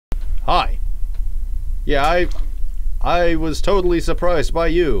Yeah, I was totally surprised by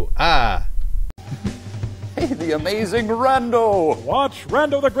you. Ah. Hey, the amazing Rando! Watch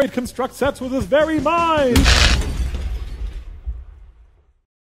Rando the Great construct sets with his very mind!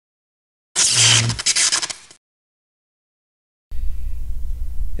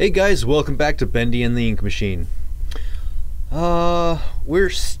 Hey guys, welcome back to Bendy and the Ink Machine. We're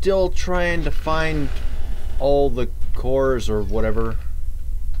still trying to find all the cores or whatever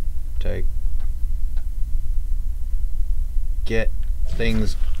to get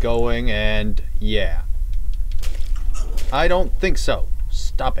things going, and yeah. I don't think so.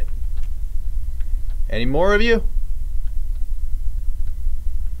 Stop it. Any more of you?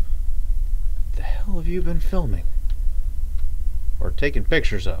 The hell have you been filming? Or taking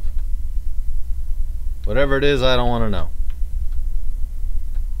pictures of? Whatever it is, I don't want to know.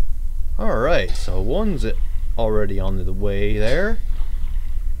 Alright, so one's already on the way there.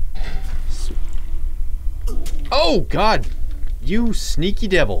 Oh, God! You sneaky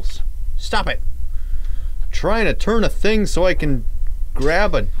devils. Stop it. Trying to turn a thing so I can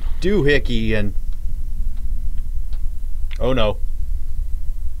grab a doohickey and... Oh, no.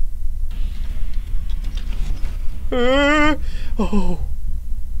 Oh.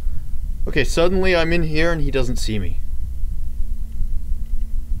 Okay, suddenly I'm in here and he doesn't see me.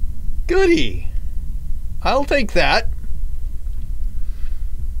 Goody! I'll take that.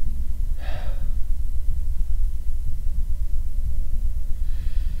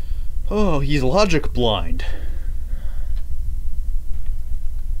 Oh, he's logic blind.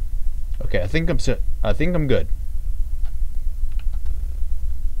 Okay, I think I'm good.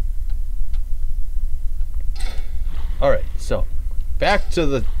 Alright, so back to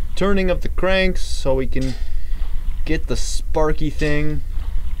the turning of the cranks so we can get the sparky thing.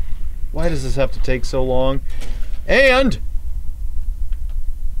 Why does this have to take so long? And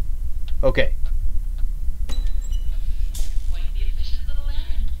okay. Quite the efficient little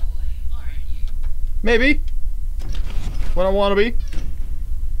errand boy, aren't you? Maybe. When I want to be.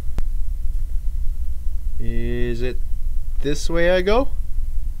 Is it this way I go?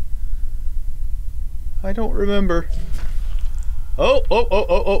 I don't remember.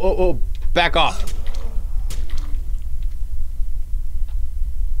 Oh, back off.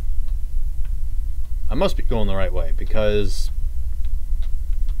 I must be going the right way because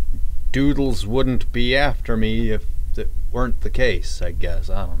Doodles wouldn't be after me if that weren't the case, I guess.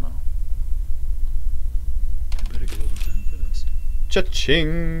 I don't know. I better go in time for this.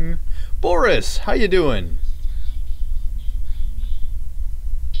 Cha-ching! Boris, how you doing?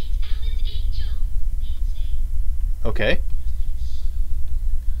 Okay.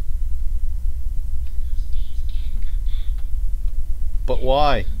 But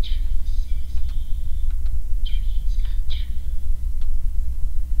why?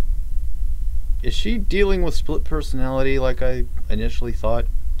 Is she dealing with split personality like I initially thought?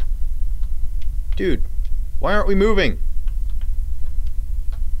 Dude, why aren't we moving?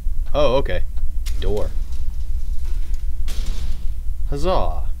 Oh, okay. Door.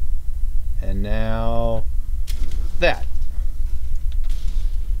 Huzzah. And now... that.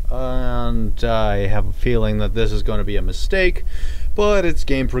 And I have a feeling that this is going to be a mistake, but it's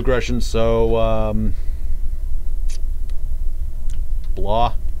game progression, so,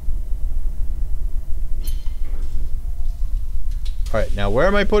 blah. Alright, now where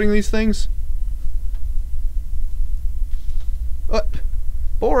am I putting these things? What?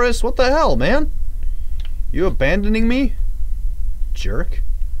 Boris, what the hell, man? You abandoning me? Jerk.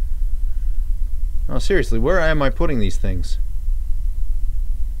 Oh, seriously, where am I putting these things?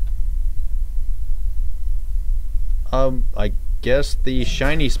 I guess the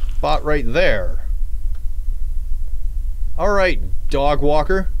shiny spot right there. Alright, dog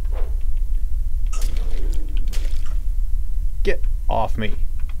walker. Get off me.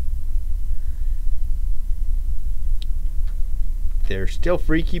 They're still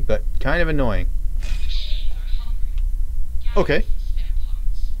freaky, but kind of annoying. Okay.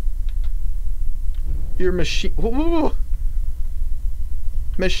 Your machine. Whoa, whoa, whoa.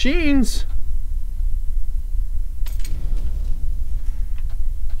 Machines.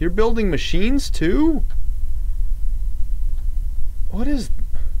 You're building machines too? What is...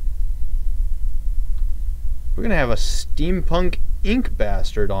 We're gonna have a steampunk ink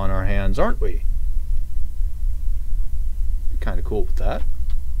bastard on our hands, aren't we? Kind of cool with that.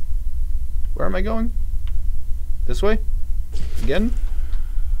 Where am I going? This way? Again?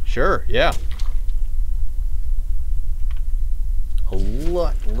 Sure, yeah. A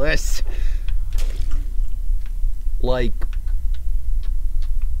lot less like...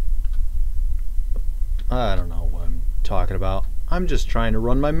 I don't know what I'm talking about. I'm just trying to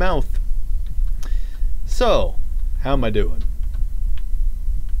run my mouth. So, how am I doing?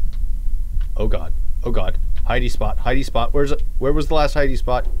 Oh god. Oh god. Hidey spot. Hidey spot. Where was the last hidey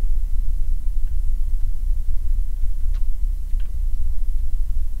spot?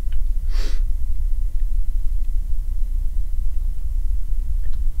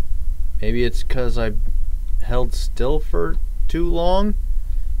 Maybe it's because I held still for too long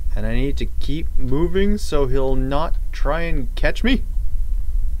and I need to keep moving so he'll not try and catch me?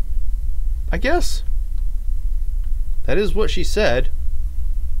 I guess. That is what she said.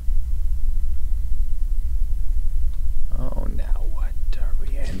 Oh, now what are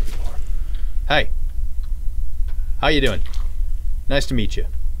we in for? Hey. How you doing? Nice to meet you.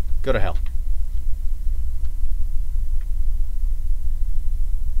 Go to hell.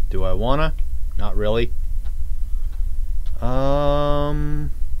 Do I wanna? Not really. Do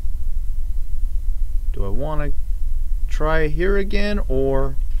I wanna try here again,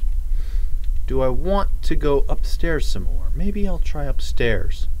 or do I want to go upstairs some more? Maybe I'll try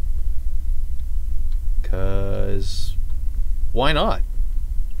upstairs. 'Cause why not?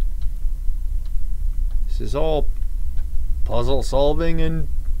 This is all puzzle solving and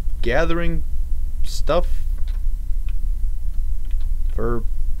gathering stuff for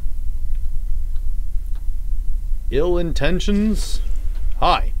ill intentions.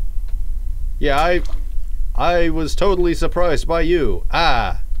 Hi. Yeah, I was totally surprised by you.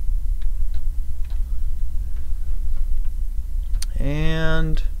 Ah.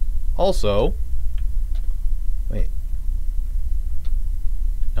 And also, wait.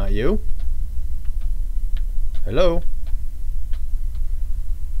 Not you? Hello?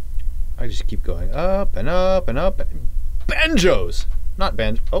 I just keep going up and up and up. Banjos! Not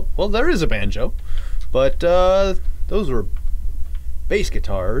banjo. Oh, well, there is a banjo. But those were bass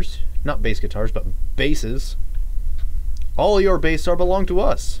guitars. Not bass guitars, but basses. All your bass are belong to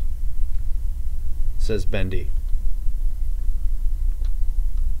us, says Bendy.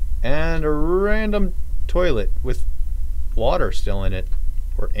 And a random toilet with water still in it.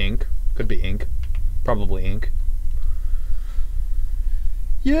 Or ink. Could be ink. Probably ink.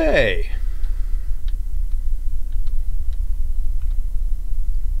 Yay!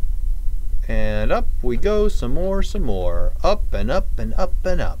 And up we go some more. Up and up and up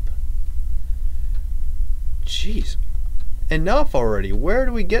and up. Jeez. Enough already. Where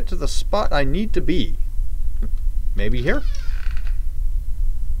do we get to the spot I need to be? Maybe here?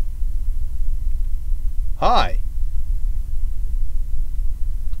 Hi.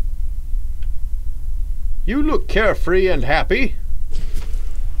 You look carefree and happy.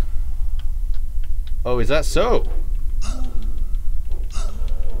 Oh, is that so?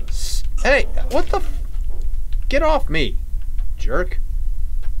 Hey, what the f— Get off me, jerk.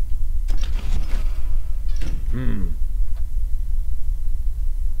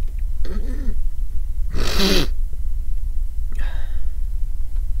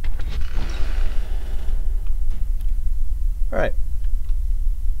 Alright.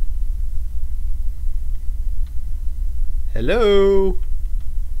 Hello?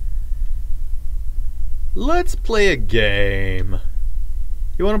 Let's play a game.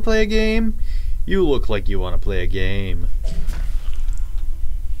 You want to play a game? You look like you want to play a game.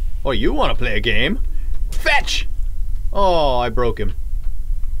 Oh, you want to play a game? Fetch! Oh, I broke him.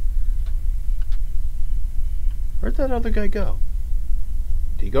 Where'd that other guy go?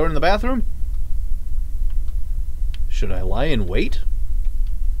 Did he go in the bathroom? Should I lie in wait?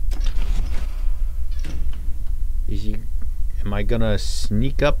 Is he... Am I gonna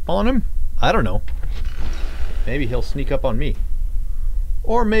sneak up on him? I don't know. Maybe he'll sneak up on me.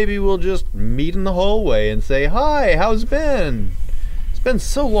 Or maybe we'll just meet in the hallway and say, "Hi, how's it been? It's been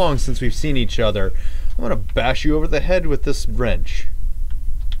so long since we've seen each other. I'm gonna bash you over the head with this wrench."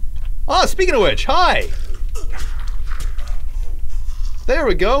 Ah, speaking of which, hi! There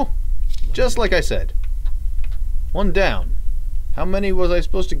we go. Just like I said. One down. How many was I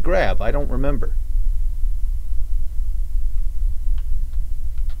supposed to grab? I don't remember.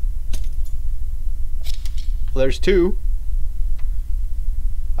 Well, there's 2.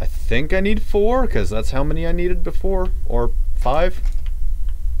 I think I need 4, because that's how many I needed before. Or 5.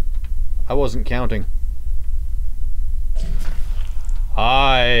 I wasn't counting.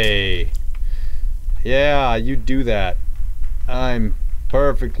 Hi. Yeah, you do that. I'm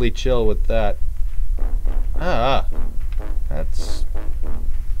perfectly chill with that. That's...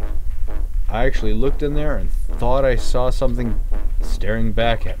 I actually looked in there and thought I saw something staring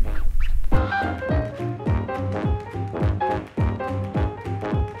back at me.